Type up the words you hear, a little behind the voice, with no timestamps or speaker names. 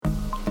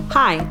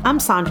Hi, I'm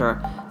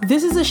Sandra.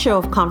 This is a show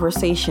of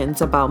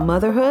conversations about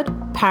motherhood,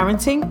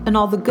 parenting, and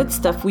all the good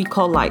stuff we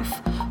call life.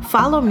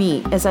 Follow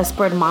me as I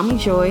spread mommy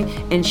joy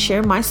and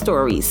share my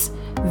stories.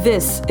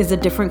 This is a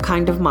different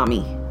kind of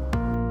mommy.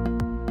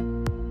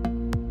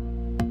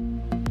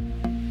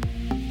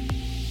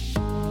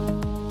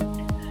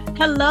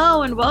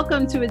 Hello and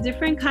welcome to A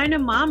Different Kind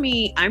of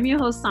Mommy. I'm your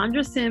host,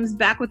 Sandra Sims,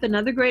 back with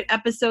another great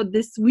episode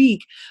this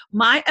week.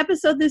 My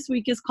episode this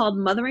week is called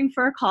Mothering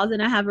for a Cause,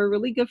 and I have a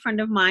really good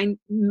friend of mine,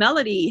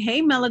 Melody.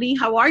 Hey, Melody,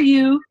 how are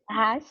you?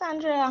 Hi,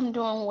 Sandra. I'm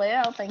doing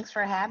well. Thanks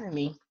for having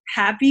me.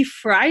 Happy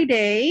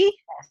Friday.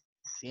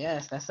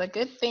 Yes, that's a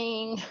good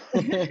thing.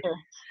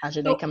 How's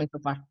your day coming so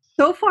far?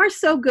 So far,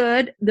 so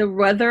good. The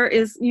weather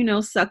is,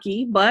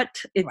 sucky, but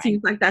it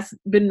seems like that's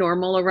been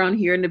normal around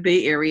here in the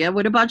Bay Area.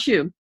 What about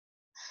you?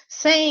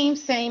 Same.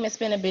 It's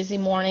been a busy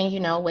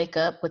morning, wake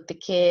up with the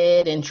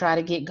kid and try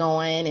to get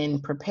going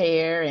and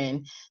prepare.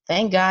 And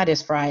thank God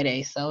it's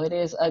Friday. So it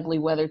is ugly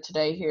weather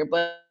today here,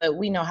 but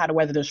we know how to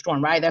weather the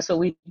storm, right? That's what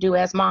we do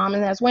as mom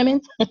and as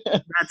women.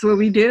 That's what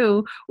we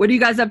do. What are you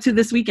guys up to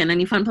this weekend?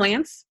 Any fun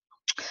plans?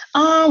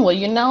 Well,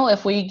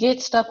 if we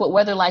get stuck with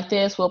weather like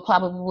this, we'll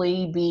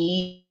probably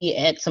be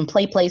at some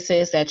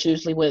places. That's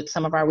usually what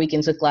some of our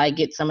weekends look like,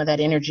 get some of that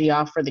energy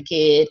off for the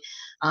kid.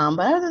 But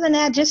other than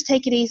that, just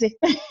take it easy.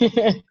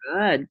 Good.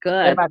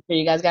 What about you?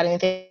 You guys got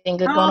anything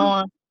good going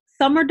on?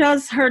 Summer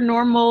does her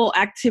normal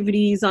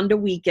activities on the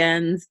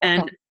weekends.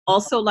 And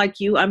also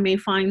like you, I may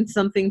find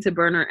something to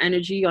burn her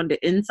energy on the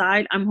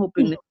inside. I'm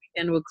hoping this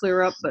weekend will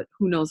clear up, but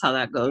who knows how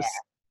that goes.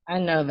 Yeah, I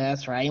know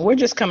that's right. And we're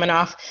just coming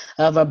off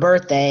of a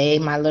birthday.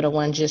 My little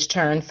one just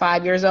turned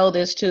 5 years old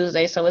this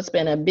Tuesday. So it's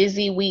been a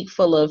busy week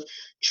full of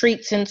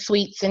treats and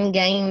sweets and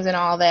games and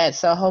all that.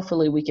 So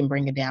hopefully we can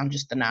bring it down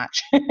just a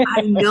notch.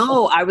 I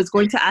know. I was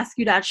going to ask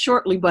you that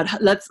shortly, but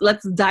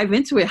let's dive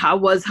into it. How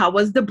was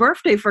the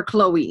birthday for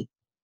Chloe?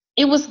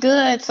 It was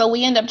good. So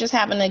we end up just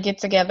having to get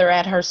together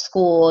at her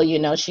school.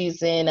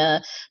 She's in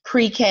a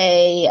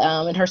pre-K,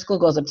 and her school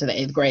goes up to the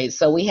 8th grade.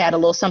 So we had a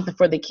little something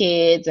for the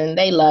kids, and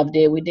they loved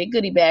it. We did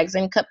goodie bags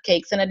and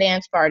cupcakes and a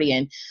dance party,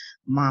 and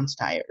mom's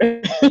tired.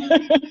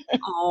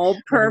 Oh,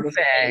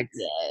 perfect.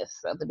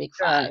 Yes, of the big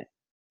five.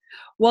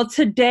 Well,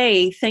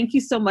 today, thank you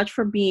so much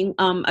for being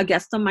a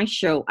guest on my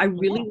show. I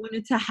really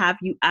wanted to have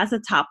you as a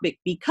topic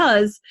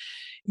because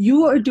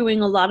you are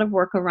doing a lot of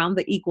work around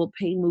the equal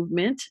pay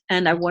movement.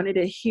 And I wanted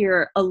to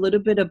hear a little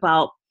bit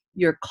about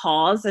your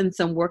cause and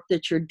some work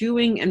that you're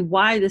doing and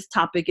why this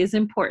topic is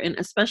important,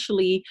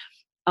 especially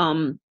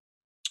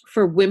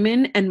for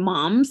women and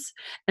moms.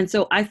 And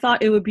so I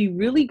thought it would be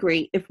really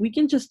great if we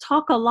can just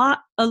talk a little,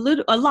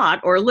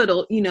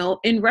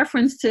 in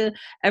reference to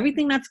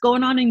everything that's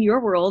going on in your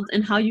world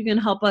and how you can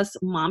help us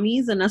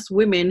mommies and us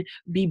women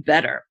be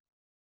better.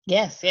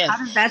 Yes. How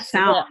does that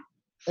sound?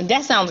 Yeah,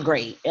 that sounds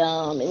great.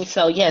 And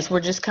so, yes, we're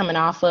just coming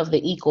off of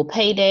the Equal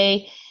Pay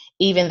Day,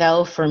 even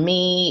though for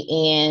me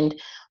and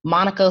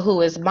Monica,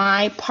 who is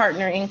my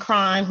partner in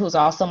crime, who's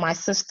also my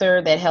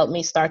sister that helped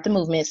me start the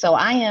movement. So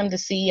I am the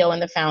CEO and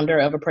the founder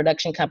of a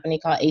production company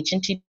called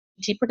H&T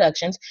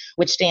Productions,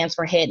 which stands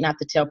for Head Not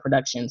the Tail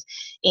Productions.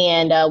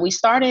 And we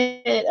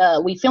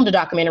filmed a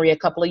documentary a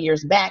couple of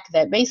years back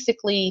that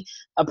basically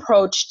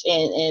approached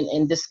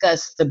and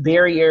discussed the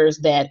barriers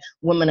that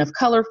women of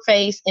color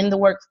face in the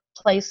workplace,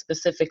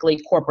 specifically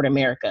corporate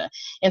America.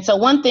 And so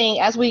one thing,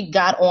 as we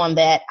got on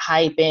that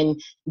hype and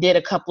did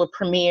a couple of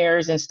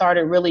premieres and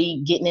started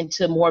really getting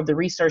into more of the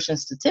research and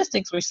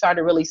statistics, we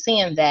started really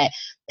seeing that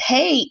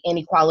pay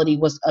inequality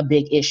was a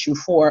big issue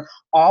for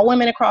all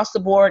women across the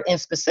board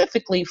and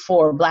specifically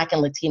for Black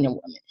and Latino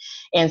women.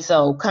 And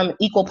so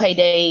Equal Pay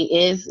Day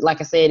is, like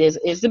I said,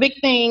 is the big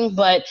thing,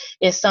 but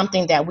it's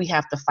something that we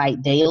have to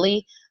fight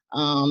daily.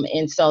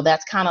 And so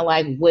that's kind of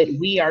like what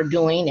we are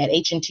doing at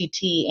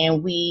HNTT.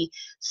 And we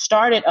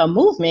started a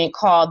movement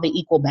called the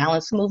Equal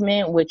Balance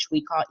Movement, which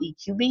we call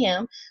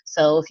EQBM.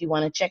 So if you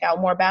want to check out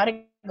more about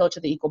it, go to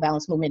the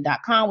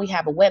equalbalancemovement.com. We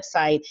have a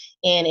website,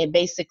 and it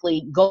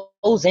basically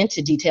goes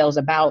into details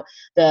about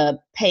the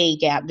pay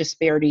gap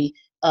disparity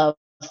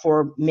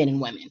for men and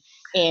women.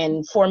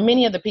 And for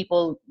many of the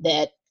people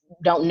that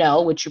don't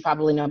know, which you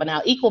probably know, but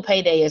now Equal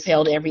Pay Day is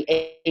held every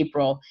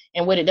April.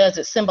 And what it does,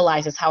 it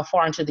symbolizes how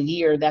far into the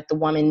year that the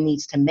woman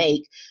needs to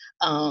make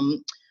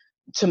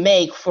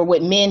for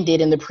what men did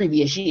in the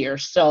previous year.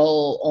 So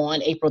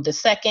on April the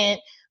 2nd,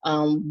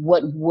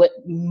 what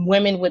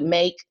women would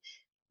make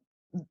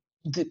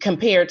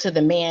compared to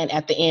the man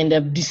at the end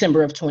of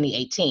December of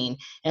 2018.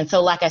 And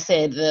so, like I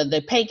said,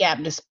 the pay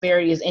gap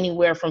disparity is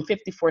anywhere from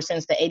 54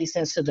 cents to 80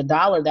 cents to the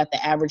dollar that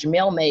the average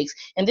male makes.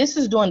 And this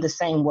is doing the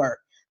same work.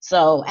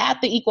 So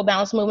at the Equal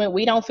Balance Movement,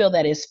 we don't feel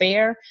that it's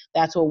fair.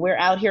 That's what we're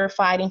out here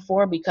fighting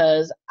for,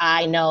 because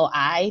I know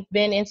I've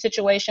been in a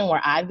situation where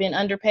I've been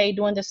underpaid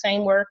doing the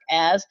same work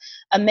as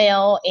a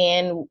male.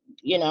 And,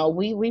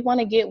 we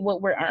want to get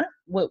what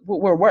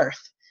we're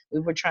worth. We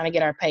were trying to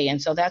get our pay.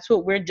 And so that's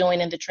what we're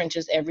doing in the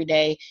trenches every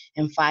day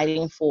and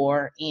fighting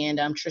for. And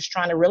I'm just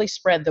trying to really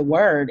spread the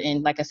word.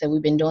 And like I said,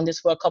 we've been doing this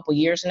for a couple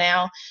years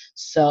now.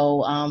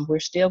 So we're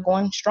still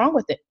going strong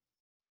with it.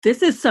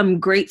 This is some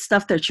great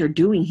stuff that you're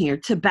doing here.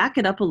 To back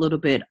it up a little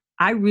bit,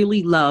 I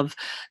really love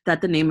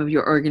that the name of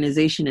your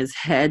organization is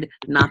Head,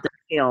 Not the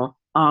Tail.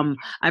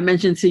 I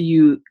mentioned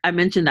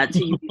that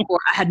to you before.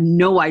 I had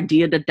no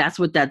idea that that's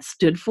what that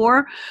stood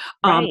for.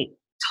 Um, Right.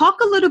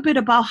 Talk a little bit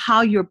about how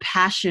your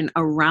passion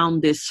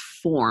around this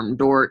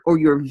formed, or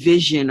your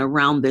vision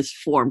around this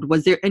formed.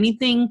 Was there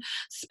anything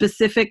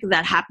specific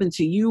that happened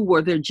to you?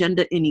 Were there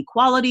gender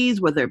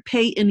inequalities? Were there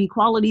pay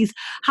inequalities?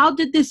 How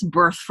did this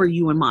birth for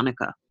you and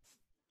Monica?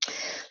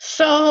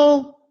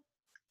 So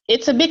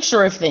it's a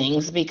mixture of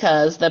things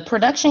because the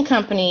production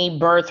company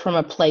birthed from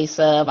a place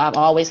of I've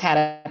always had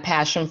a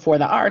passion for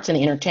the arts and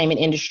the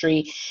entertainment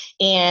industry.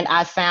 And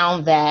I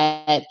found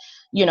that,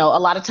 a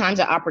lot of times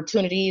the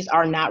opportunities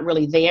are not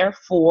really there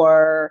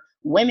for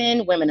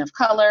women of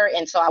color.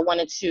 And so I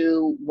wanted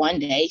to one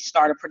day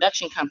start a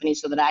production company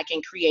so that I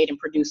can create and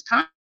produce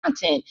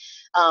content.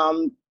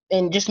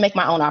 And just make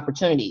my own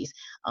opportunities.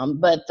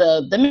 But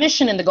the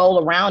mission and the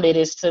goal around it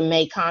is to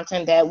make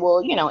content that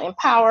will,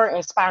 empower,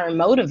 inspire, and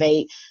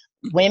motivate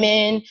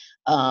women,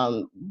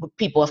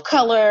 people of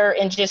color,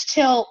 and just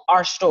tell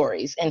our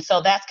stories. And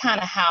so that's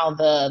kind of how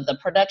the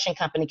production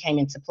company came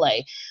into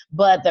play.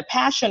 But the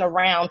passion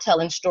around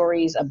telling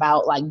stories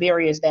about like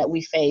barriers that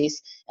we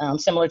face,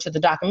 similar to the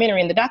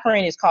documentary, and the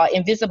documentary is called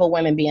Invisible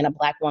Women Being a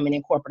Black Woman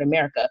in Corporate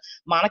America.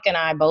 Monica and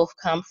I both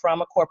come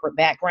from a corporate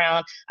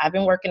background. I've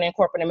been working in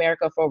corporate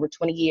America for over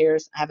 20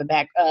 years. I have a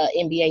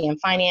MBA in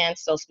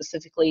finance, so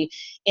specifically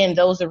in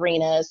those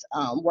arenas,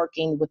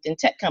 working within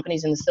tech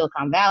companies in the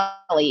Silicon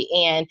Valley.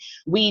 And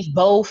we've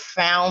both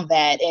found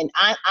that, and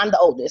I'm the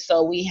oldest,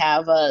 so we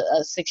have a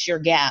 6-year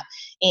gap.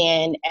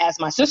 And as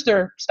my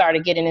sister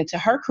started getting into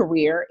her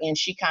career and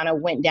she kind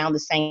of went down the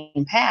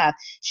same path,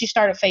 she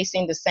started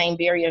facing the same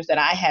barriers that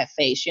I had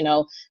faced,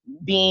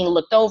 being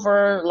looked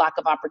over, lack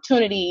of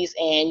opportunities.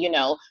 And,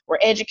 we're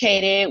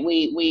educated,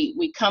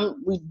 we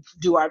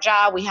do our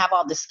job, we have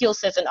all the skill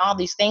sets and all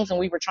these things. And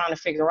we were trying to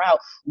figure out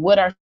what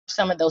are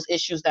some of those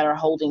issues that are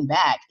holding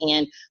back.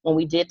 And when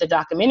we did the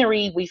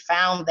documentary, we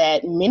found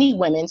that many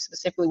women,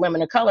 specifically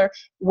women of color,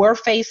 were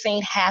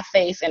facing, have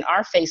faced, and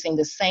are facing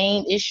the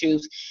same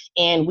issues.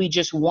 And we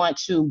just want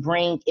to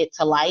bring it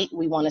to light.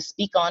 We want to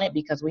speak on it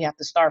because we have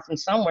to start from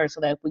somewhere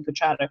so that we could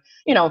try to,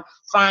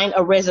 find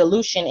a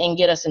resolution and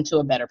get us into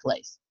a better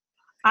place.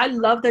 I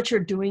love that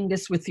you're doing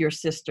this with your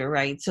sister,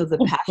 right? So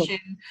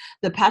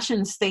the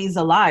passion stays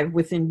alive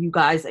within you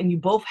guys, and you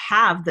both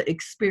have the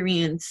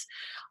experience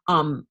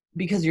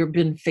because you've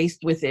been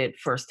faced with it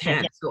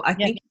firsthand. So I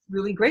think it's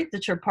really great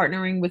that you're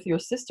partnering with your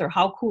sister.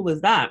 How cool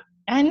is that?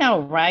 I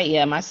know, right?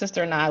 Yeah, my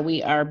sister and I,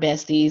 we are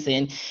besties,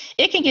 and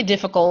it can get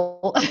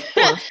difficult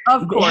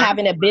Of course.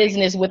 having a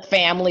business with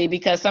family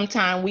because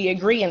sometimes we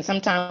agree and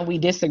sometimes we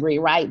disagree,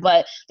 right?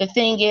 But the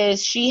thing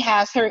is, she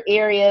has her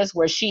areas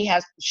where she's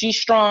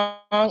strong,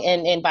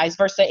 and vice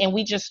versa, and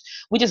we just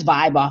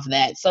vibe off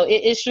that. So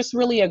it's just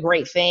really a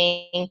great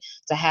thing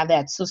to have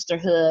that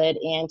sisterhood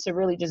and to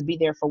really just be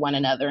there for one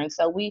another. And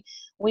so we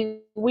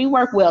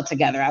work well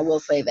together. I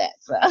will say that.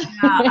 So.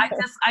 Yeah,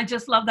 I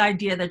just love the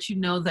idea that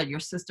that your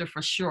sister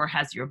for sure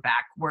has your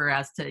back,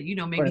 whereas to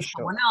maybe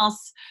someone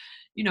else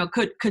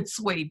could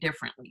sway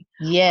differently.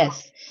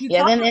 Yes. You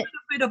talked a little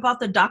bit about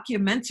the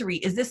documentary.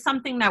 Is this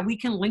something that we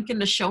can link in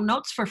the show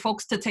notes for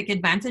folks to take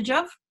advantage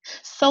of?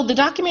 So the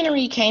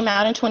documentary came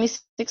out in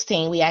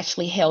 2016. We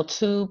actually held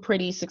 2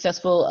 pretty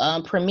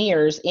successful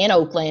premieres in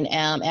Oakland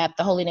at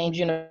the Holy Names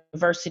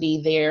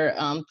University, their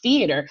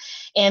theater.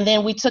 And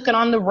then we took it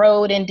on the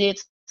road and did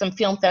some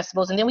film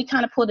festivals, and then we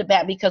kind of pulled it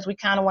back because we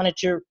kind of wanted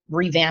to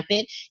revamp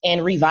it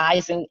and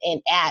revise and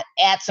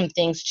add some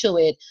things to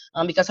it,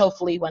 because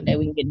hopefully one day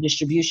we can get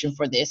distribution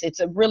for this. It's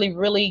a really,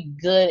 really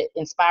good,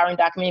 inspiring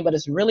documentary, but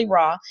it's really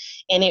raw,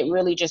 and it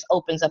really just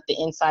opens up the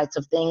insights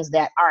of things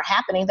that are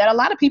happening that a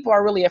lot of people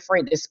are really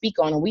afraid to speak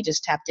on, and we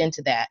just tapped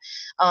into that.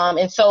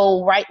 And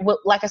so,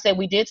 like I said,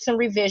 we did some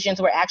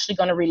revisions. We're actually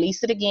going to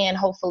release it again,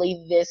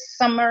 hopefully this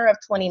summer of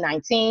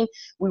 2019.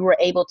 We were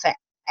able to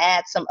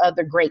add some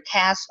other great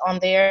cast on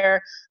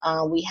there.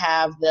 We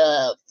have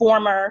the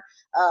former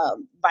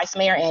Vice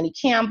Mayor Annie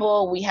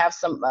Campbell. We have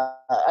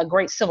a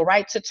great civil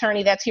rights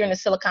attorney that's here in the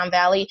Silicon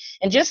Valley,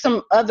 and just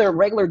some other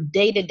regular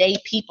day-to-day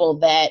people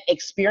that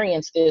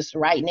experience this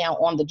right now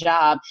on the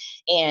job.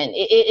 And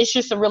it's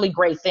just a really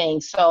great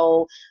thing.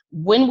 So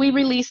when we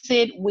release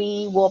it,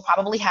 we will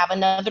probably have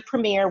another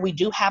premiere. We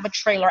do have a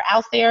trailer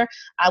out there.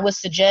 I would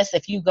suggest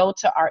if you go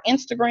to our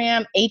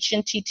Instagram,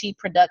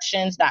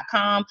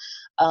 hnttproductions.com,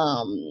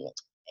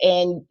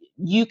 and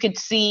you could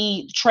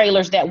see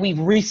trailers that we've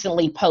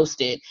recently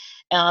posted.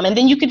 And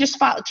then you could just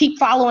keep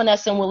following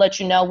us, and we'll let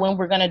you know when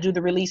we're going to do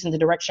the release and the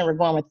direction we're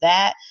going with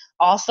that.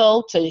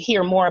 Also, to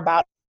hear more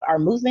about our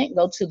movement,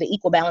 go to the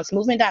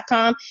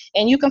equalbalancemovement.com,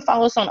 and you can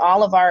follow us on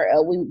all of our,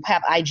 we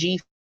have IG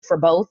for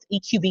both,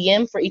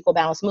 EQBM for Equal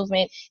Balance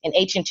Movement, and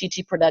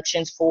HNTT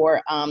Productions for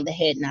the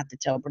Head, Not the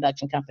Tail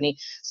production company.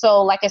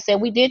 So like I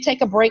said, we did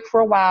take a break for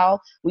a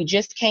while. We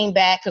just came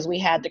back because we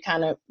had to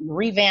kind of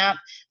revamp,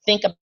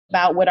 think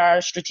about what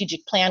our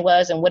strategic plan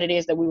was and what it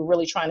is that we were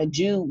really trying to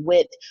do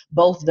with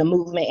both the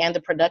movement and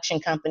the production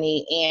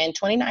company. And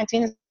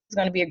 2019 is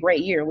going to be a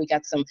great year. We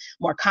got some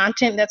more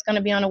content that's going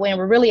to be on the way, and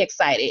we're really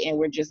excited, and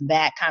we're just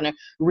back kind of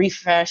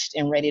refreshed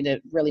and ready to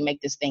really make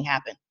this thing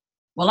happen.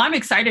 Well, I'm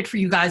excited for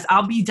you guys.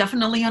 I'll be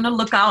definitely on the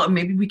lookout, and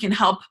maybe we can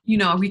help,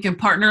 we can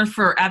partner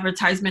for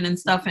advertisement and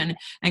stuff and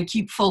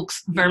keep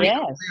folks very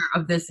aware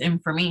of this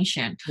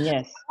information.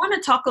 Yes. I want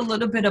to talk a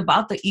little bit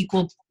about the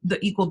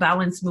equal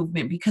balance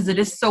movement, because it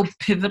is so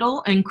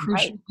pivotal and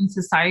crucial in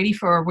society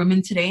for our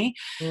women today,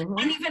 and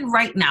even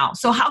right now.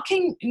 So how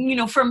can,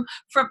 from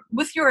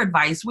with your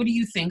advice, what do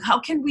you think? How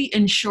can we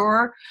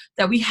ensure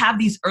that we have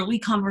these early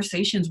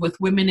conversations with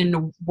women in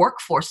the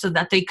workforce so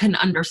that they can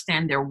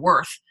understand their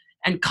worth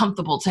and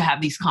comfortable to have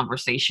these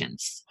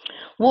conversations?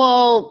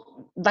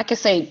 Well, like I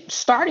say,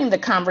 starting the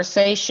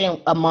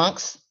conversation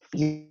amongst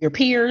your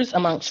peers,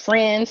 amongst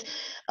friends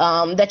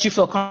that you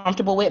feel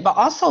comfortable with, but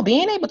also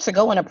being able to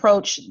go and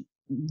approach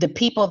the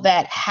people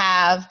that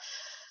have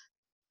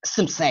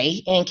some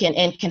say and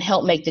can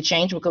help make the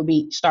change. It could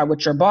be start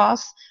with your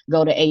boss,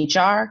 go to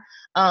HR.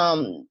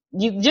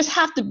 You just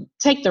have to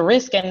take the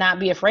risk and not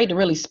be afraid to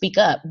really speak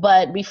up.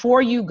 But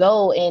before you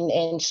go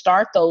and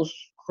start those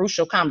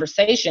crucial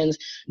conversations,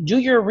 do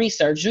your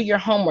research, do your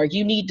homework.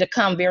 You need to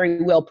come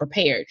very well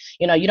prepared.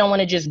 You don't want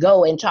to just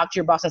go and talk to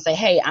your boss and say,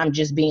 hey, I'm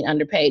just being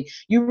underpaid.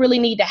 You really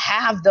need to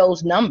have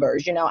those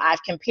numbers.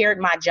 I've compared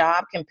my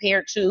job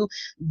compared to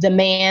the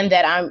man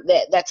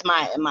that's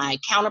my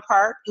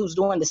counterpart who's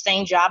doing the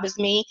same job as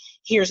me.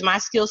 Here's my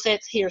skill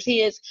sets, here's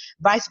his,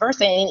 vice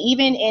versa. And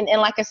even, and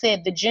like I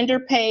said, the gender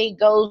pay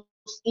goes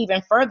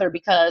even further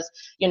because,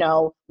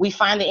 we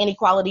find the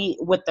inequality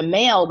with the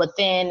male, but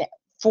then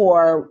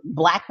for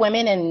Black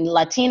women and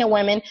Latina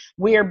women,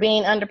 we are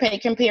being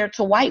underpaid compared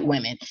to white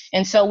women.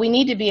 And so we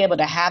need to be able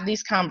to have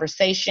these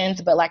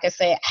conversations. But like I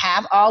said,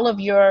 have all of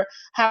your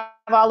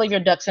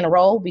ducks in a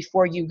row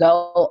before you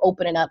go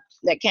opening up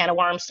that can of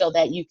worms so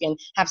that you can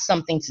have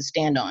something to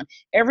stand on.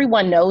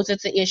 Everyone knows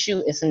it's an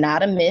issue. It's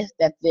not a myth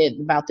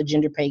about the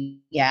gender pay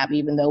gap,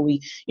 even though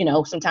we,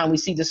 sometimes we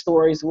see the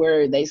stories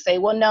where they say,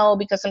 well, no,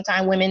 because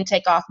sometimes women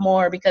take off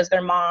more because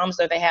they're moms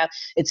or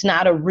it's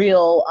not a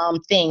real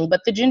thing. But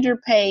the gender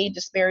pay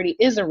disparity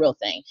is a real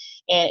thing.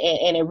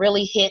 And it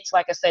really hits,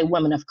 like I say,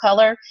 women of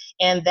color.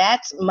 And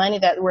that's money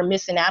that we're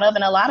missing out of.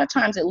 And a lot of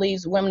times it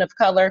leaves women of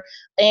color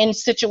in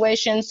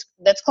situations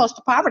that's close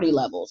to poverty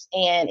levels.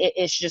 And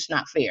it's just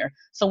not fair.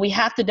 So we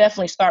have to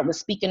definitely start with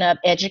speaking up,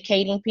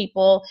 educating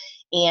people,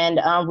 and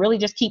really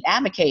just keep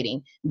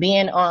advocating,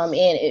 being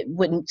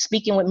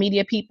speaking with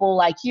media people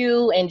like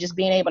you, and just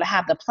being able to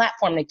have the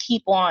platform to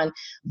keep on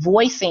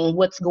voicing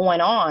what's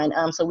going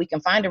on, so we can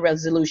find a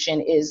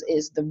resolution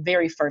is the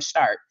very first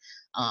start.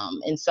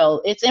 And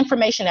so it's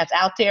information that's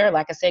out there.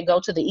 Like I said, go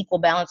to the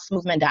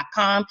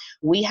equalbalancemovement.com.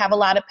 We have a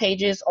lot of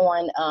pages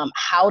on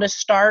how to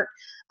start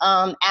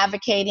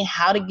advocating,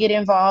 how to get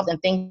involved,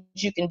 and things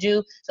you can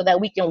do so that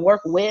we can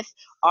work with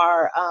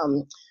our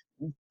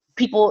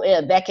people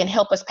that can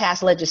help us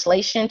pass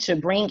legislation to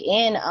bring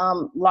in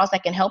laws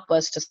that can help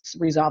us to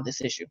resolve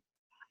this issue.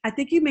 I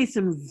think you made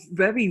some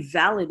very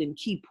valid and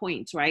key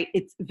points, right?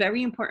 It's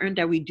very important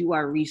that we do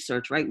our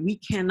research, right? We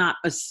cannot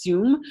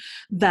assume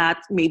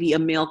that maybe a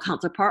male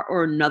counterpart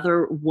or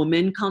another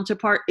woman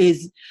counterpart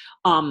is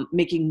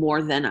making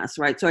more than us,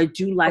 right? So I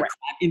do like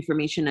that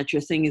information that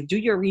you're saying is do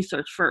your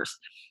research first.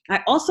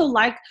 I also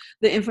like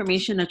the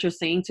information that you're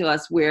saying to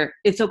us where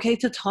it's okay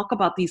to talk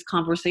about these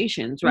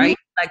conversations, right?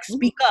 Like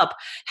speak up,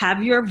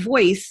 have your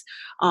voice.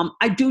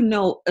 I do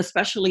know,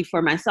 especially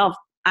for myself,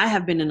 I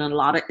have been in a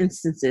lot of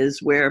instances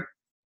where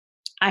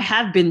I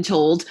have been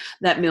told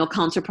that male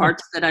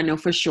counterparts that I know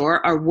for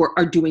sure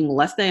are doing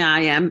less than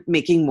I am,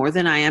 making more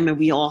than I am, and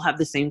we all have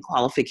the same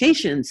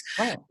qualifications.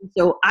 Oh.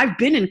 So I've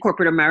been in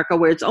corporate America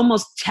where it's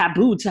almost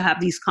taboo to have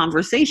these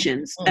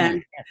conversations.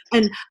 And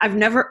I've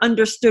never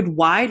understood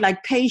why.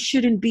 Like, pay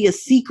shouldn't be a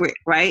secret,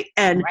 right?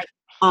 And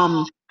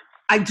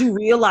I do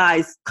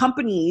realize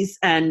companies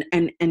and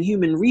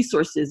human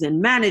resources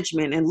and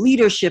management and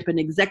leadership and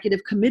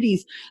executive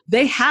committees,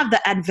 they have the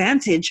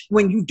advantage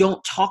when you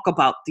don't talk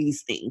about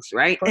these things,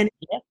 right?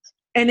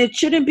 And it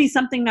shouldn't be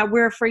something that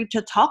we're afraid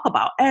to talk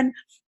about. And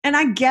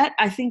I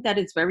think that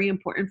it's very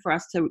important for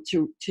us to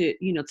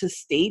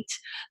state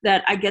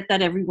that I get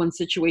that everyone's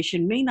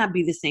situation may not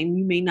be the same.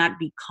 You may not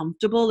be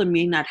comfortable and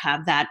may not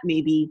have that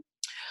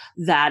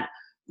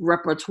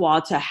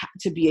repertoire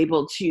to be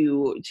able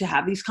to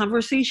have these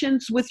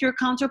conversations with your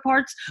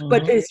counterparts,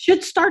 but it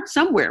should start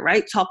somewhere,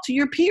 right? Talk to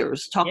your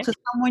peers, talk to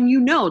someone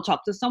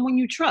talk to someone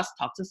you trust,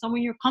 talk to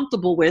someone you're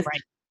comfortable with,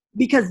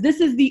 because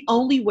this is the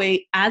only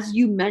way, as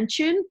you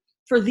mentioned,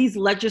 for these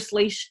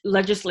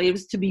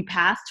legislatives to be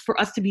passed, for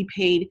us to be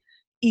paid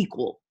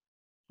equal.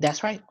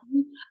 That's right.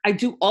 I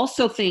do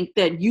also think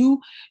that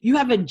you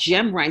have a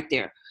gem right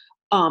there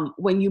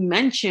when you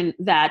mention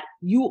that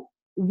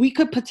we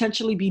could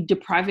potentially be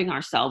depriving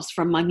ourselves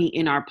from money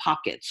in our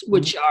pockets,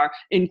 which are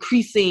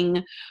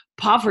increasing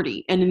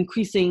poverty and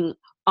increasing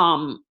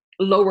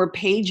lower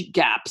page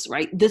gaps,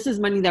 right? This is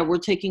money that we're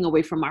taking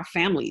away from our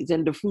families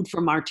and the food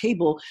from our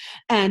table.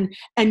 And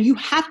you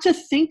have to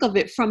think of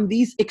it from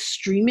these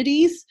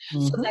extremities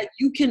so that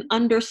you can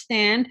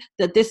understand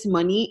that this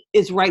money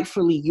is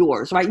rightfully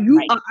yours, right?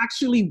 You are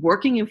actually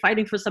working and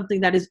fighting for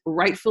something that is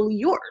rightfully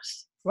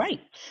yours.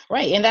 Right.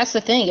 And that's the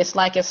thing. It's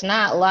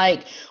not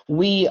like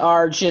we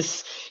are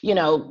just,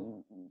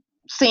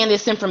 saying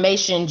this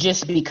information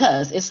just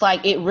because. It's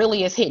like it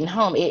really is hitting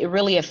home. It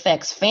really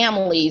affects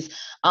families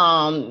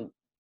across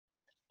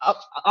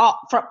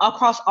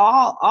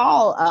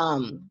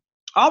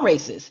all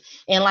races.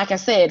 And like I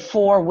said,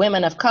 for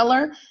women of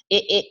color,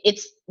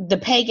 it's the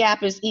pay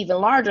gap is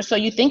even larger. So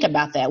you think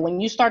about that when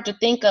you start to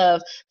think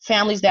of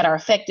families that are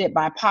affected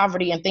by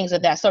poverty and things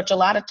of that sort. A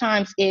lot of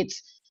times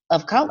it's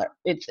of color.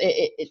 It's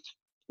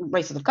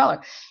races of color.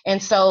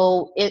 And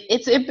so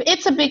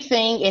it's a big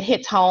thing. It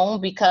hits home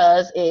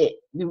because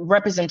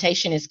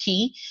representation is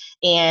key.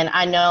 And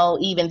I know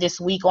even this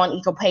week on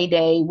Equal Pay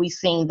Day, we've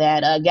seen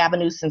that Gavin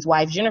Newsom's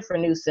wife, Jennifer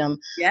Newsom,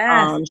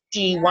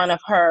 one of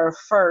her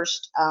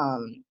first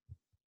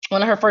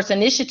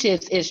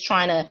initiatives is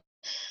trying to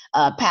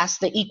pass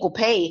the equal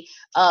pay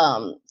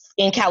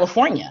in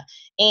California.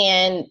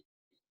 And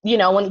when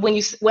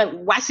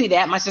I see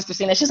that, my sister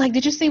seen that, she's like,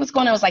 did you see what's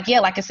going on? I was like, yeah,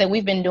 like I said,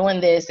 we've been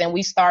doing this and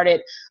we started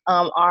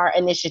our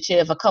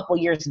initiative a couple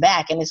years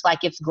back. And it's like,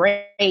 it's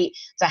great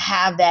to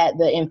have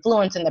the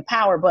influence and the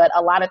power. But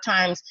a lot of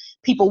times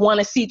people want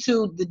to see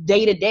too the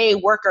day-to-day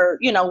worker,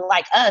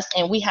 like us,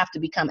 and we have to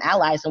become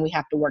allies and we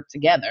have to work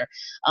together.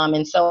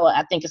 And so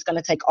I think it's going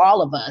to take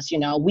all of us,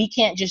 we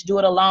can't just do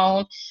it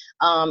alone.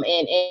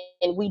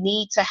 And we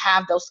need to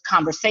have those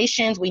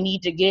conversations. We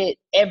need to get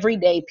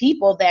everyday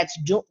people that's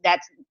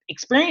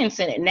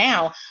experiencing it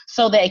now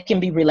so that it can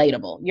be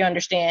relatable. You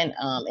understand?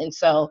 And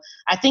so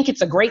I think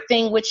it's a great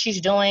thing what she's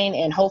doing,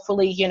 and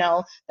hopefully,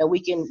 that we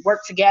can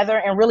work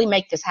together and really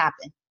make this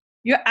happen.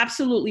 You're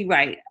absolutely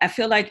right. I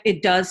feel like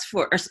it does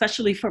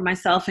especially for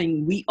myself,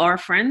 and we are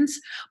friends,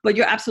 but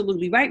you're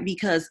absolutely right,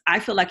 because I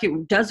feel like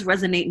it does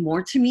resonate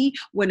more to me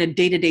when a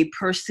day-to-day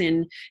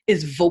person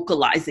is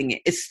vocalizing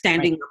it, is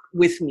standing up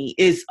with me,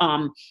 is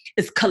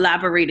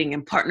collaborating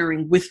and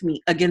partnering with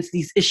me against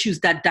these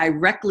issues that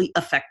directly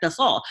affect us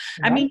all.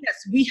 Right. I mean, yes,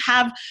 we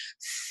have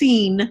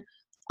seen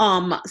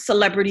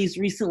celebrities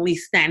recently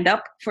stand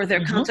up for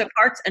their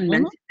counterparts and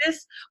mention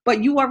this,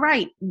 but you are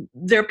right.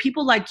 There are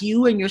people like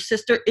you and your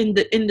sister in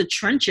the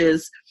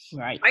trenches,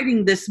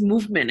 fighting this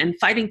movement and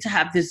fighting to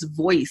have this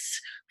voice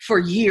for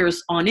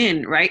years on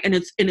end, right? And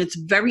it's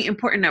very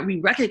important that we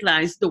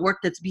recognize the work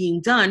that's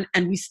being done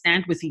and we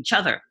stand with each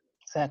other.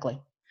 Exactly.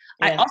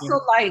 Yeah,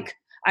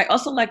 I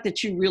also like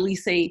that you really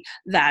say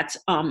that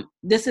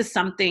this is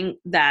something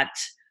that,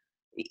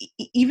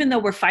 even though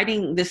we're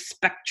fighting this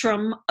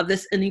spectrum of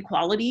this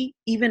inequality,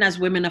 even as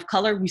women of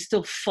color, we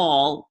still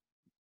fall.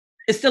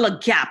 It's still a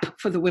gap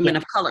for the women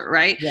of color,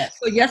 right? Yes.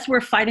 So yes,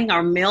 we're fighting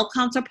our male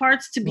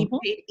counterparts to be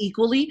paid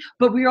equally,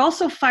 but we're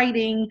also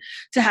fighting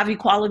to have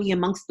equality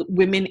amongst the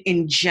women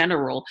in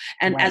general.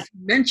 And as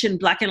you mentioned,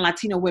 Black and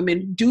Latino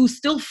women do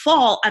still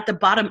fall at the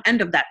bottom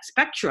end of that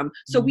spectrum.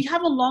 So we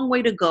have a long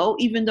way to go,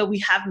 even though we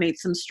have made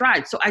some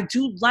strides. So I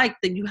do like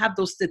that you have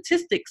those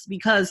statistics,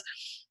 because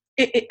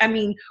I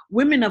mean,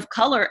 women of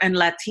color and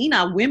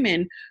Latina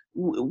women,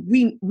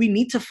 we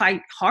need to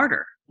fight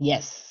harder.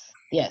 Yes.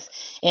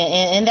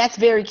 And that's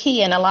very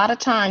key. And a lot of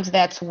times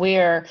that's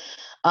where,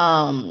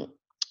 we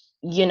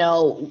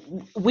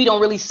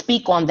don't really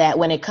speak on that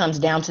when it comes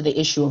down to the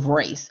issue of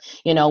race.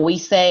 We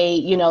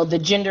say, the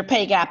gender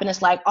pay gap, and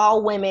it's like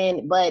all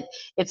women, but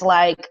it's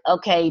like,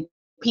 okay,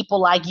 people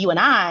like you and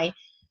I,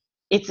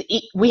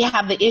 we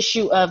have the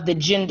issue of the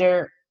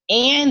gender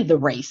and the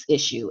race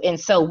issue. And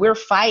so we're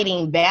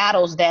fighting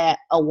battles that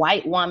a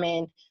white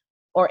woman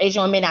or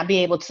Asian woman may not be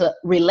able to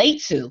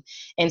relate to.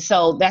 And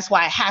so that's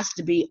why it has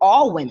to be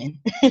all women.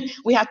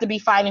 We have to be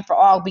fighting for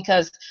all,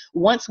 because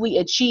once we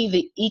achieve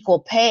the equal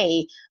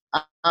pay,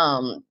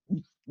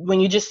 when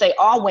you just say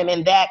all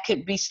women, that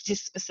could be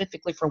just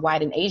specifically for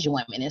white and Asian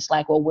women. It's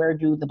like, well, where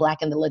do the Black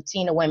and the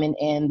Latina women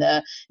and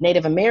the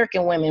Native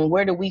American women,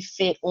 where do we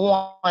fit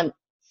on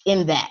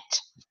in that?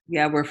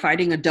 Yeah, we're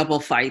fighting a double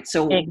fight.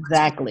 So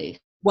exactly.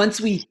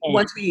 Once we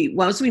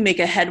make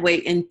a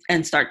headway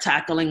and start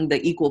tackling the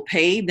equal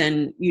pay,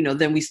 then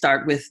we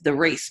start with the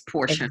race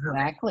portion.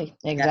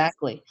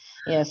 Exactly.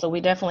 Yeah. So we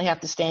definitely have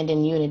to stand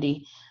in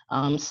unity.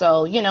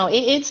 So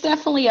it's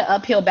definitely an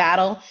uphill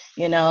battle.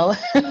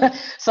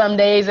 Some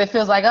days it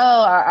feels like,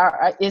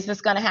 is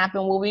this going to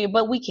happen?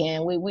 But we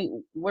can.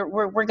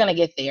 We're going to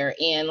get there.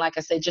 And like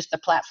I said, just the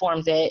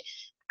platforms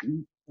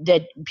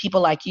that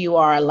people like you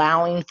are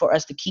allowing for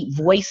us to keep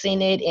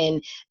voicing it.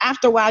 And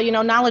after a while,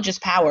 knowledge is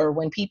power.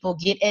 When people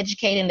get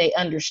educated and they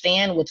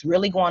understand what's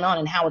really going on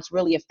and how it's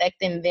really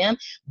affecting them,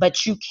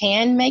 but you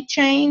can make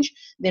change,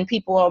 then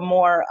people are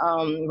more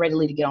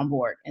readily to get on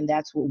board. And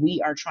that's what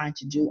we are trying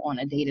to do on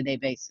a day-to-day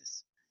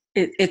basis.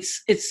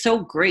 It's so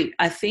great.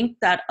 I think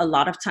that a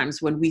lot of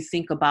times when we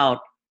think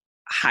about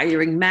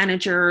hiring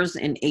managers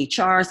and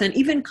HRs and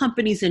even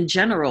companies in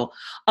general,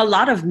 a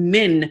lot of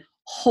men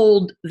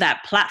hold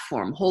that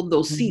platform, hold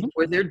those seats Mm-hmm.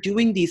 where they're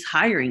doing these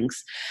hirings.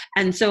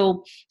 And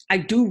so I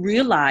do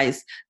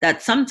realize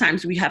that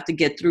sometimes we have to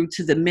get through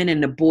to the men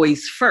and the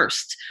boys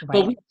first, but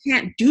Right. we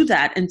can't do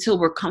that until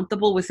we're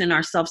comfortable within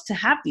ourselves to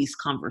have these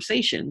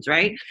conversations,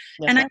 right?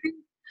 That's And right.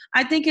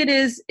 I think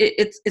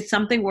it's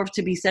something worth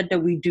to be said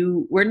that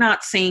we're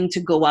not saying to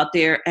go out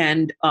there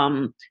and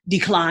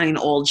decline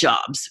all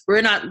jobs.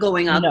 We're not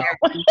going out No.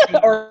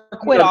 there Or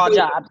quit all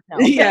jobs.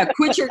 No. yeah,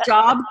 quit your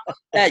job,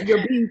 that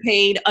you're being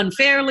paid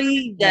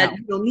unfairly, that No.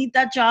 you don't need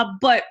that job,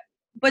 but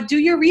do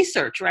your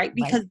research, right? Right.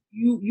 Because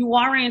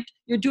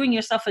you're doing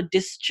yourself a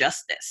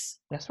disjustice.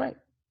 That's right.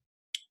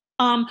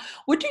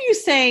 What do you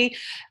say?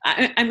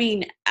 I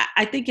mean,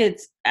 I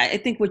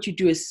think what you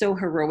do is so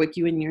heroic,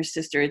 you and your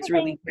sister. It's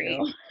really Thank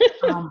great.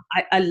 you.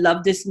 I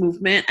love this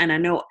movement. And I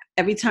know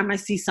every time I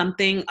see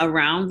something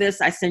around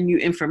this, I send you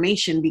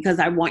information because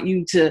I want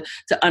you to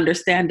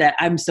understand that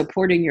I'm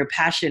supporting your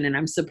passion and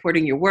I'm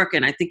supporting your work.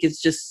 And I think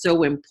it's just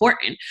so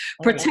important.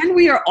 Pretend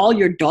we are all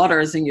your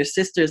daughters and your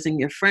sisters and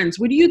your friends.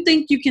 What do you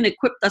think you can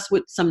equip us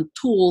with some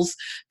tools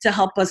to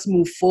help us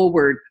move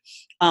forward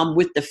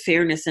with the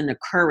fairness and the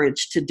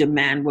courage to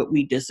demand what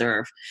we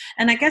deserve?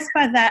 And I guess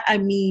by that, I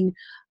mean,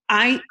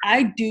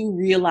 I do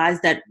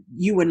realize that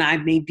you and I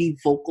may be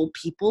vocal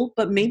people,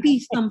 but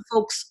maybe some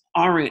folks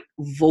aren't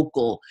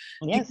vocal.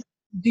 Yes.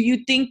 Do you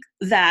think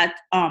that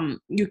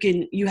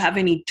you have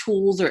any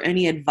tools or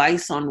any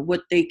advice on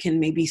what they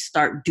can maybe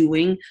start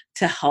doing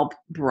to help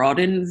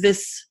broaden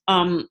this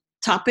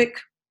topic?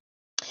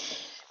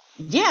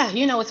 Yeah,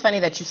 it's funny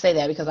that you say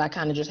that because I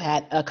kind of just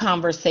had a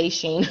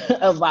conversation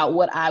about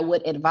what I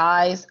would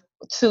advise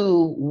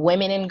to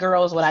women and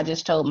girls. What I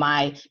just told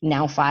my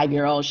now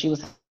 5-year-old, she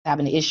was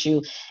having an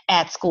issue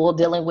at school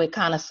dealing with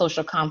kind of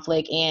social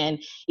conflict.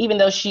 And even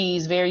though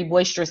she's very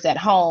boisterous at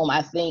home,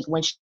 I think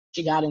when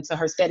she got into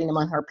her setting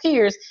among her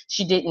peers,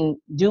 she didn't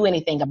do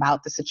anything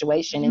about the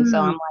situation. And so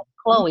I'm like,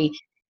 Chloe,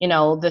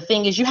 the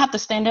thing is you have to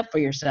stand up for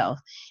yourself,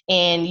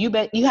 and you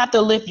have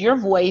to lift your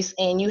voice,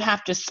 and you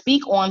have to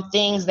speak on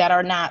things that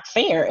are not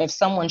fair. If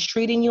someone's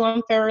treating you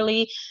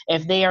unfairly,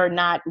 if they are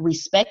not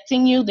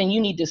respecting you, then you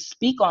need to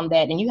speak on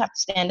that, and you have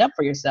to stand up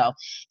for yourself.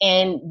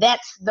 And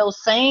that's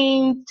those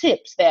same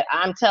tips that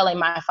I'm telling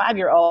my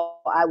 5-year-old,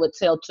 I would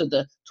tell to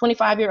the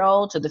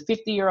 25-year-old, to the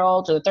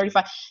 50-year-old, to the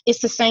 35.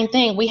 It's the same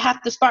thing. We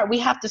have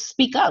to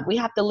speak up. We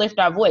have to lift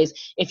our voice.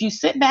 If you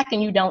sit back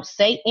and you don't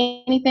say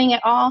anything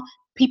at all,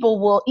 people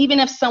will, even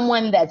if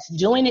someone that's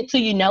doing it to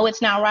you know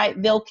it's not right,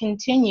 they'll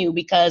continue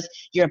because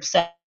you're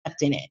accepting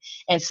it.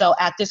 And so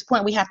at this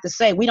point, we have to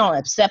say, we don't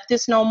accept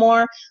this no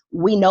more.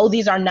 We know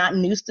these are not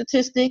new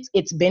statistics.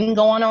 It's been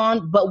going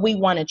on, but we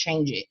want to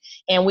change it.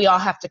 And we all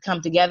have to come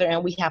together,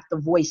 and we have to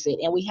voice it.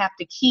 And we have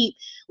to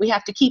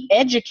keep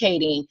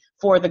educating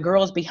for the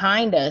girls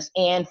behind us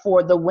and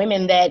for the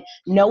women that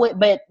know it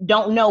but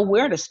don't know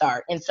where to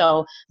start. And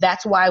so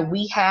that's why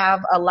we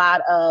have a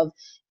lot of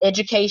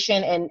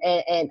education, and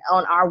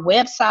on our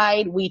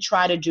website we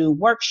try to do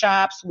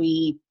workshops.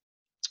 We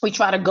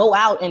try to go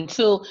out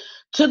into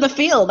the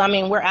field. I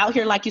mean, we're out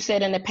here, like you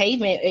said, in the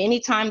pavement.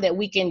 Anytime that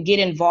we can get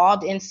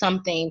involved in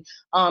something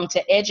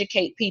to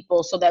educate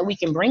people so that we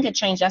can bring a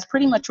change, that's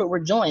pretty much what we're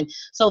doing.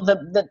 So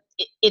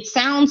it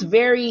sounds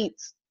very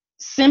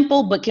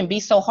simple, but can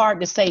be so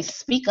hard to say.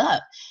 Speak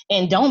up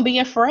and don't be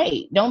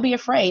afraid.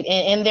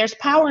 And there's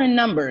power in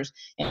numbers.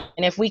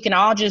 And if we can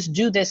all just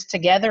do this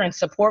together and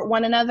support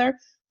one another,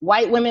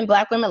 white women,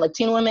 black women,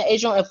 Latino women,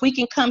 Asian women, if we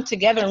can come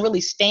together and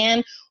really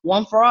stand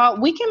one for all,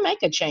 we can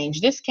make a change.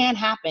 This can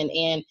happen.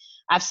 And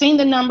I've seen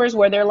the numbers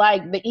where they're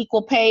like the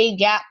equal pay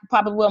gap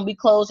probably won't be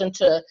closed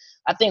until,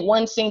 I think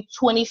one saying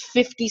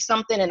 2050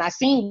 something. And I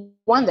seen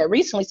one that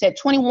recently said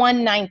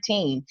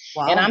 2119.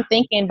 Wow. And I'm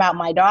thinking about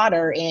my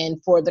daughter,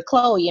 and for the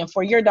Chloe, and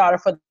for your daughter,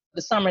 for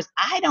the Summers,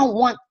 I don't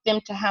want them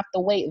to have to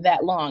wait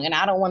that long, and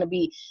I don't want to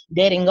be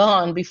dead and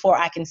gone before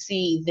I can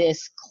see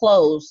this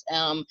close.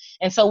 And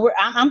so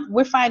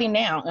we're fighting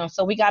now, and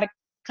so we got to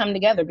come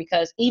together,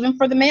 because even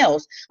for the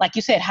males, like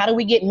you said, how do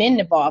we get men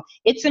involved?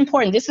 It's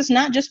important. This is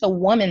not just a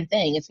woman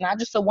thing. It's not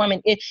just a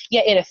woman.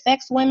 It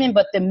affects women,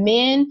 but the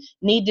men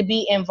need to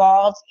be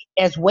involved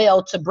as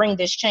well to bring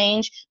this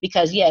change,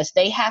 because yes,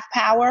 they have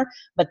power,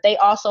 but they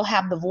also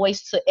have the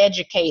voice to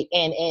educate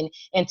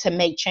and to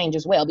make change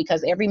as well,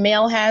 because every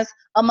male has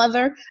a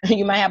mother.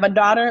 You might have a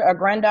daughter, a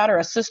granddaughter,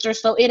 a sister,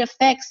 so it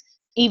affects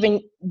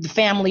even the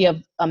family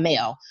of a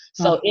male.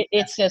 So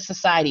it's a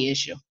society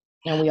issue,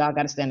 and we all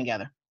got to stand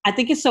together. I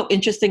think it's so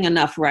interesting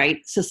enough, right?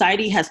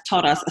 Society has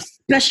taught us,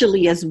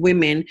 especially as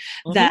women,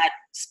 that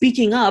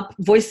speaking up,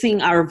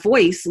 voicing our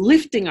voice,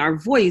 lifting our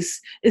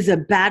voice is a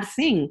bad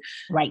thing.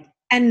 Right.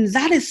 And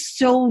that is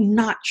so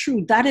not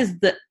true. That is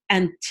the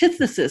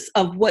antithesis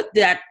of what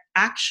that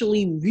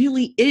actually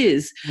really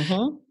is.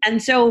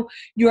 And so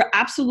you're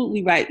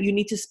absolutely right. You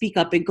need to speak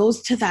up. It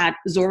goes to that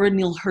Zora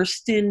Neale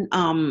Hurston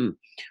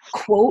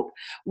quote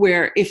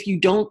where if you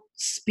don't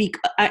speak,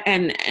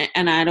 and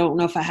I don't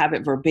know if I have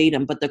it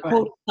verbatim, but the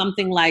quote is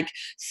something like,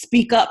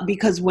 speak up,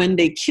 because when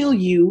they kill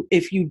you,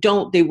 if you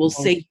don't, they will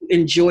say you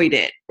enjoyed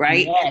it,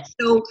 right? Yes.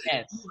 So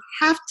Yes. you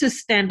have to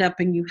stand up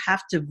and you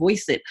have to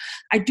voice it.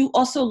 I do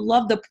also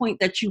love the point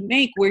that you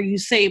make where you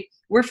say,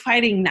 we're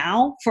fighting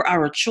now for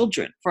our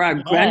children, for our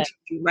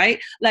grandchildren, right?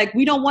 Like,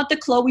 we don't want the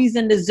Chloes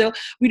and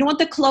we don't want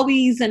the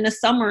Chloes and the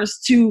Summers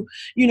to,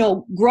 you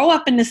know, grow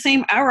up in the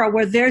same era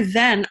where they're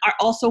then are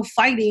also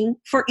fighting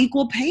for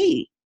equal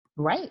pay.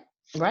 Right.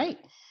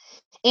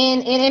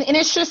 And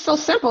it's just so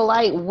simple.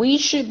 Like, we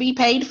should be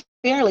paid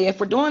fairly. If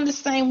we're doing the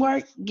same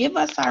work, give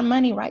us our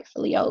money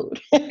rightfully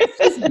owed. It's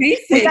just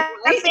basic. We got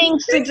right?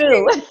 things to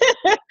do.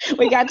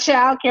 We got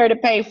childcare to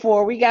pay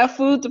for. We got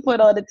food to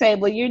put on the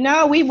table. You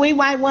know, we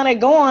might want to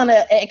go on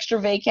an extra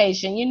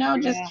vacation. You know,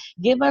 just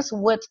give us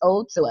what's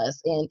owed to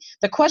us. And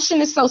the question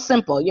is so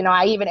simple. You know,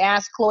 I even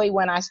asked Chloe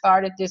when I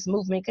started this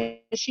movement, because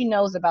she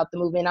knows about the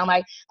movement. I'm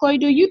like, Chloe,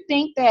 do you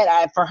think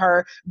that for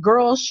her,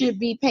 girls should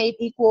be paid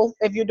equal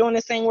if you're doing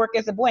the same work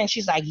as a boy? And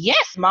she's like,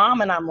 yes,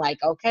 Mom. And I'm like,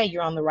 okay,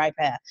 you're on the right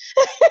path.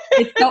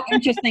 It's so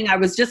interesting. I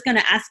was just going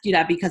to ask you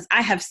that because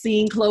I have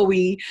seen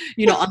Chloe,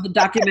 you know, on the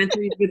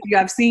documentaries with you.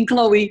 I've seen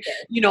Chloe,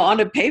 you know, on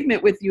the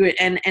pavement with you.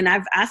 And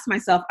I've asked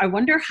myself, I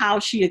wonder how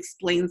she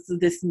explains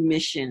this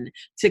mission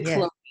to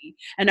Chloe.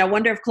 And I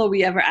wonder if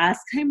Chloe ever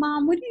asks, hey,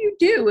 Mom, what do you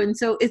do? And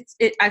so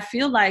I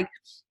feel like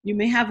you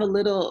may have a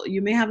little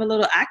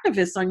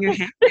activist on your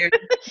hand there.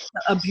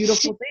 A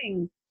beautiful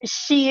thing.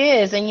 She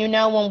is. And you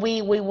know,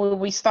 when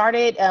we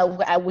started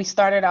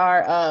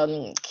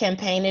our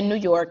campaign in New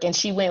York, and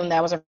she went, and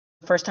that was her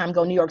first time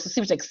going to New York, so she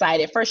was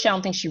excited. First, I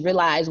don't think she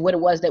realized what it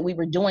was that we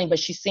were doing, but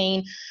she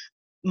seen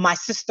my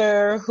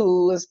sister,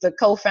 who is the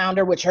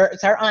co-founder, which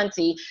is her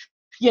auntie,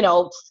 you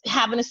know,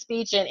 having a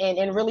speech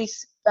and really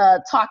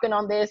talking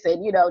on this,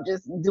 and, you know,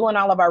 just doing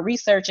all of our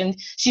research. And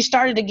she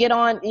started to get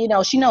on, you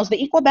know, she knows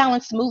the equal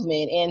balance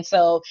movement. And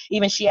so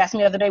even she asked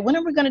me the other day, when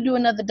are we going to do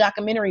another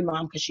documentary,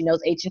 Mom? Because she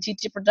knows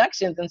H&TT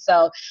Productions. And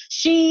so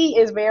she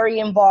is very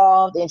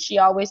involved, and she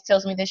always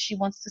tells me that she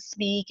wants to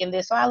speak and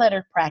this. So I let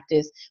her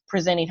practice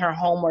presenting her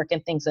homework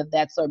and things of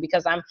that sort,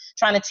 because I'm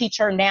trying to teach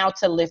her now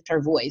to lift her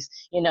voice.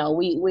 You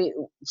know,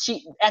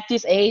 she at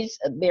this age,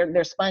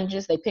 they're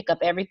sponges, they pick up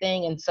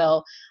everything. And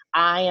so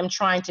I am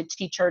trying to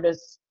teach her to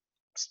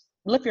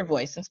lift your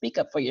voice and speak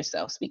up for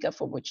yourself. Speak up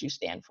for what you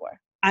stand for.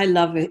 I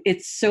love it.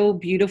 It's so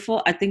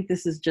beautiful. I think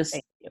this is just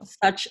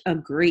such a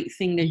great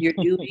thing that you're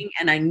doing.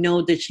 And I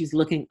know that she's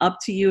looking up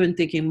to you and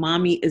thinking,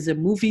 Mommy is a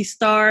movie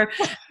star.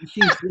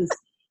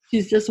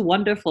 She's just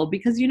wonderful,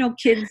 because, you know,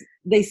 kids,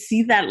 they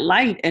see that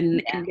light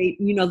and they,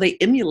 you know, they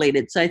emulate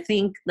it. So I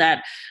think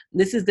that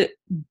this is the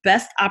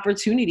best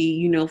opportunity,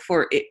 you know,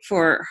 for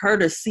her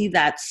to see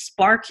that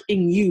spark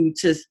in you,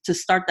 to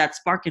start that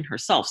spark in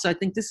herself. So I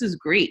think this is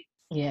great.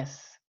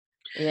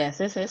 Yes,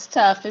 it's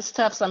tough. It's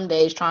tough some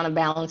days trying to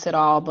balance it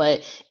all,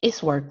 but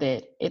it's worth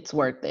it. It's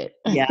worth it.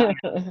 Yeah.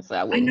 So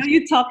I know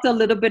you talked a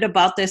little bit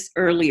about this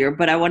earlier,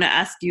 but I want to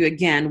ask you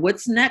again,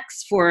 what's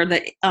next for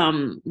the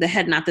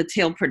Head Not the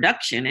Tail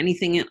production?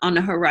 Anything on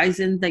the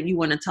horizon that you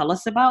want to tell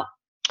us about?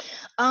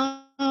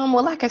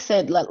 Well, like I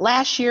said,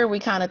 last year we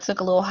kind of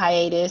took a little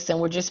hiatus, and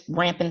we're just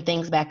ramping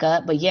things back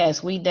up. But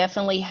yes, we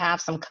definitely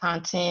have some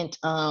content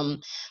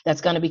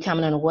that's going to be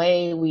coming on the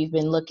way. We've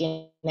been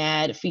looking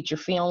at a feature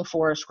film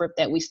for a script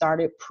that we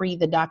started pre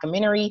the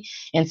documentary,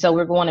 and so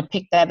we're going to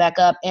pick that back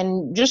up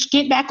and just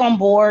get back on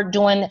board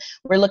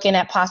we're looking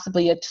at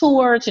possibly a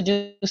tour to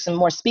do some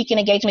more speaking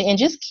engagement and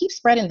just keep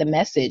spreading the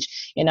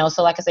message, you know.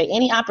 So like I say,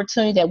 any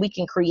opportunity that we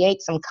can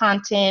create some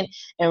content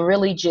and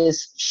really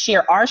just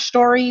share our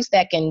stories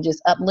that can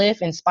just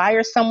uplift,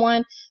 inspire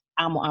someone,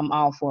 I'm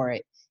all for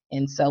it.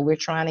 And so we're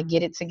trying to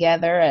get it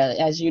together.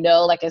 As you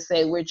know, like I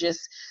said, we're just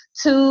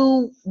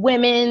two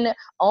women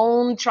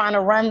trying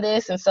to run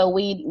this. And so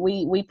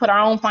we put our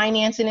own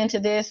financing into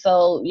this.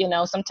 So, you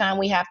know, sometimes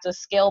we have to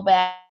scale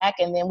back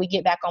and then we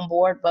get back on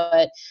board.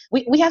 But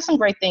we have some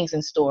great things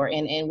in store,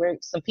 and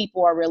some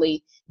people are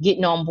really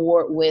getting on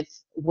board with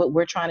what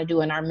we're trying to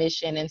do in our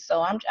mission. And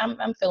so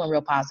I'm feeling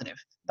real positive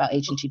about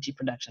H&TT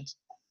Productions.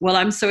 Well,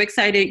 I'm so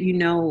excited, you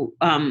know,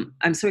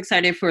 I'm so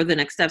excited for the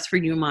next steps for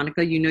you,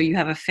 Monica. You know, you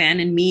have a fan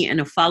in me and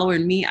a follower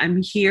in me.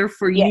 I'm here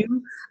for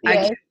you. I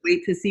can't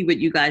wait to see what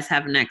you guys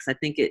have next. I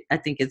think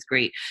it's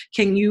great.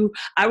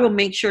 I will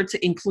make sure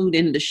to include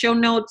in the show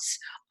notes,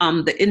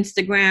 the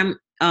Instagram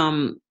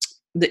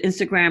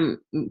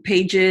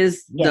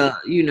pages, the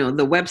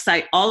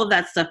website, all of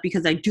that stuff,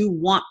 because I do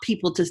want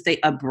people to stay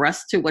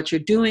abreast to what you're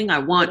doing. I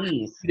want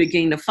you to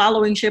gain the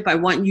followingship. I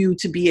want you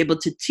to be able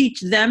to teach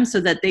them so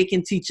that they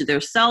can teach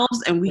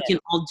themselves, and we can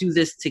all do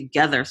this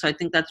together. So I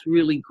think that's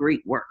really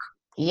great work.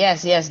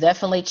 Yes,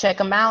 definitely check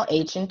them out.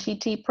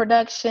 H&TT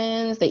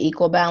Productions, the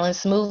Equal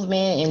Balance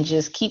Movement, and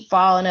just keep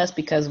following us,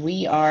 because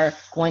we are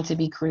going to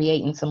be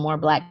creating some more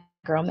Black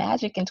Girl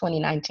Magic in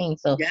 2019.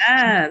 So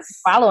yes,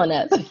 keep following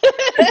us.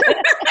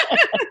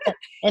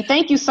 And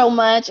thank you so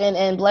much,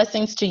 and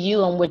blessings to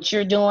you and what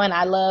you're doing.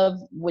 I love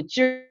what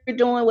you're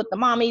doing with the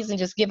mommies and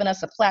just giving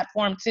us a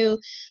platform too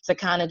to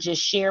kind of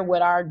just share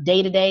what our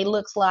day-to-day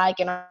looks like,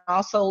 and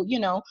also,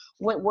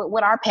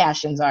 what our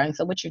passions are. And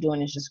so what you're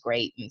doing is just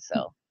great. And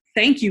so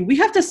Thank you. We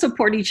have to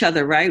support each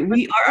other, right?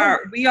 We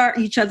are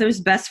each other's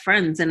best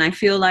friends, and I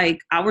feel like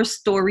our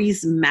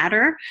stories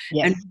matter,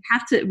 yes.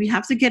 and we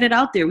have to get it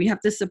out there. We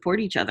have to support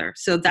each other.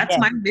 So that's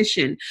my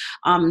mission.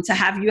 To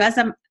have you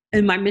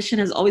and my mission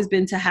has always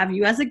been to have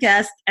you as a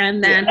guest,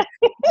 and then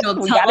we tell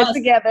got us it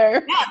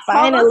together. Yeah,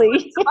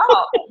 finally.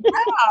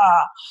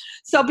 Yeah.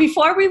 So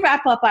before we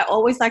wrap up, I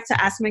always like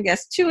to ask my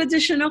guests 2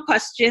 additional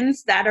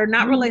questions that are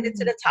not related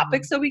to the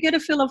topic, so we get a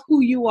feel of who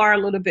you are a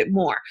little bit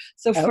more.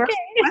 So first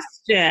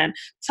question,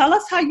 tell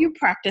us how you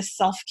practice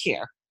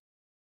self-care.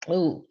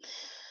 Ooh.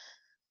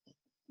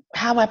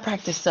 How I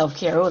practice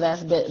self-care. Oh,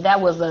 that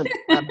was a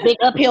big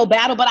uphill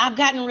battle, but I've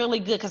gotten really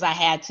good because I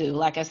had to.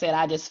 Like I said,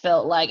 I just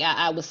felt like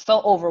I was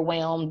so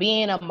overwhelmed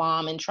being a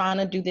mom and trying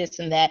to do this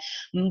and that.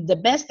 The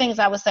best things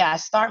I would say, I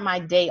start my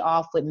day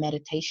off with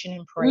meditation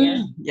and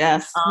prayer.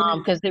 Yes.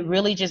 Because it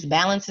really just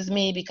balances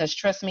me, because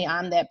trust me,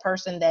 I'm that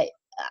person that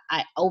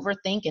I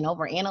overthink and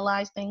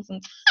overanalyze things.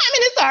 And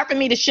it's hard for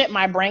me to shut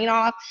my brain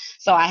off.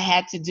 So I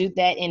had to do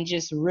that and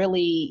just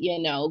really,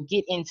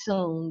 get in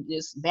tune,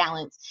 just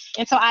balance.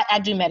 And so I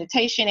do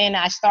meditation, and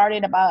I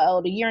started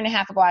about a year and a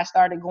half ago, I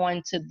started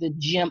going to the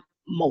gym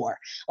more.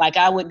 Like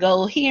I would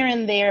go here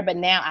and there, but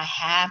now I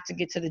have to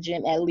get to the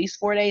gym at least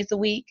 4 days a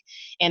week.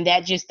 And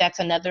that's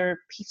another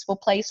peaceful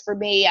place for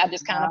me. I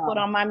just kind of put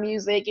on my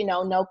music,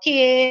 no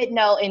kid,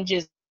 and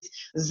just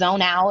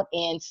zone out.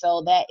 And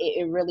so that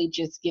it really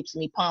just gets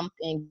me pumped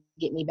and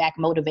get me back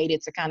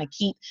motivated to kind of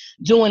keep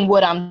doing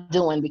what I'm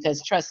doing.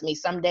 Because trust me,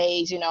 some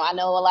days, I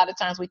know a lot of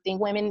times we think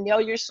women,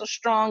 you're so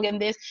strong in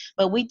this,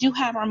 but we do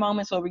have our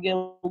moments where we get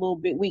a little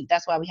bit weak.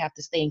 That's why we have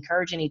to stay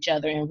encouraging each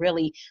other and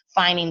really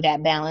finding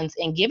that balance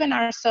and giving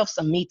ourselves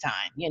some me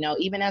time,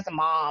 even as a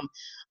mom.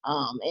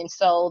 And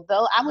so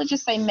though I would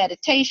just say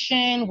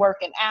meditation,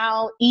 working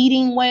out,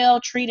 eating well,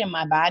 treating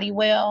my body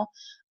well.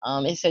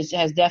 It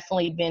has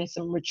definitely been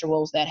some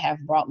rituals that have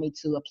brought me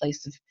to a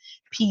place of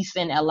peace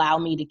and allow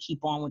me to keep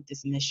on with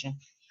this mission.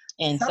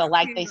 And so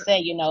like they say,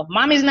 if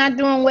mommy's not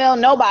doing well,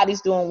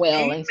 nobody's doing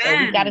well. Amen. And so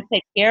we got to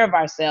take care of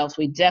ourselves.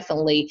 We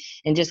definitely,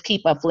 and just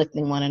keep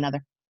uplifting one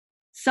another.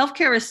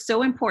 Self-care is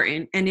so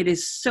important, and it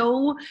is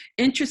so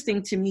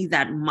interesting to me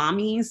that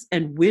mommies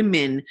and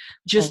women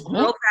just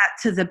throw that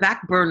to the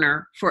back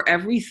burner for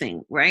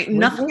everything, right?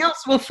 Nothing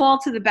else will fall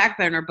to the back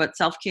burner but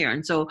self-care.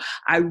 And so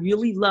I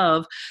really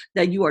love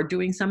that you are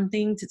doing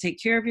something to take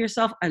care of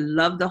yourself. I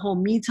love the whole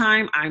me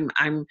time.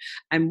 I'm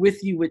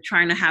with you with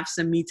trying to have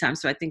some me time.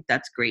 So I think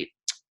that's great.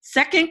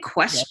 Second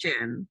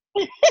question.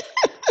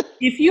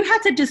 If you had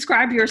to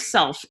describe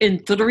yourself in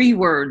 3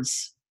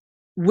 words,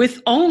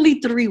 with only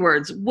 3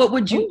 words, what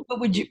would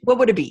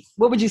it be?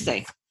 What would you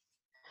say?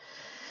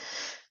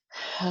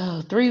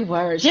 Oh, 3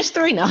 words. Just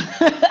 3, no.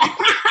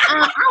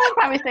 I would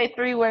probably say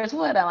 3 words.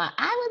 What am I?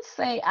 I would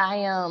say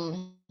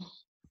I'm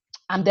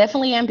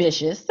definitely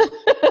ambitious.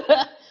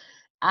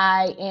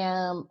 I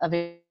am a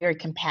very, very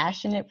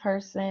compassionate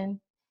person.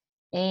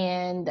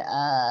 And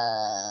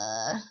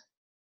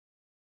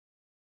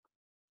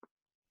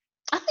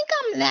I think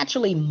I'm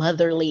naturally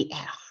motherly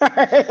at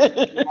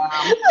heart.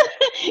 Wow.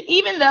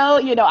 Even though,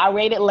 I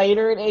waited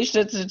later in age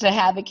to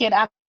have a kid,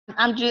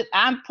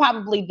 I'm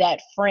probably that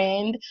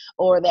friend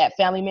or that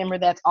family member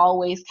that's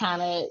always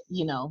kind of,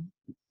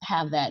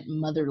 have that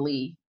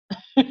motherly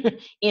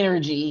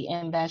energy,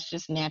 and that's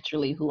just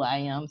naturally who I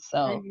am.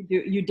 So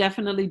you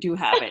definitely do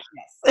have it.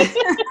 Yes.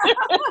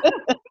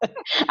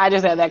 I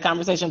just had that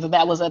conversation, so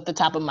that was at the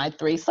top of my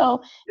 3. So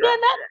yeah,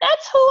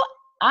 that's who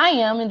I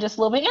am, and just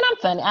a little bit. And I'm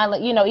funny.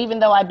 Even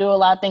though I do a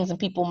lot of things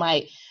and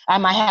I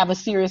might have a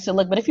serious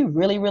look, but if you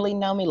really, really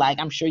know me, like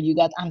I'm sure you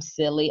guys, I'm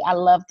silly. I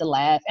love to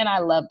laugh, and I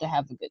love to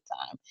have a good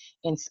time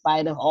in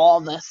spite of all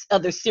the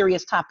other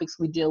serious topics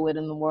we deal with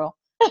in the world.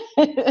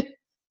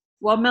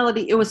 Well,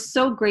 Melody, it was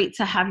so great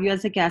to have you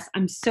as a guest.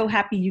 I'm so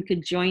happy you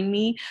could join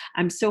me.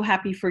 I'm so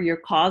happy for your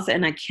cause,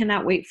 and I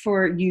cannot wait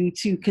for you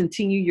to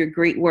continue your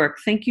great work.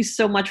 Thank you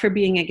so much for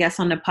being a guest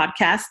on the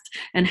podcast,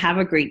 and have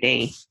a great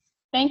day.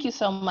 Thank you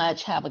so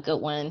much. Have a good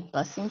one.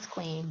 Blessings,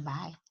 Queen.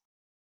 Bye.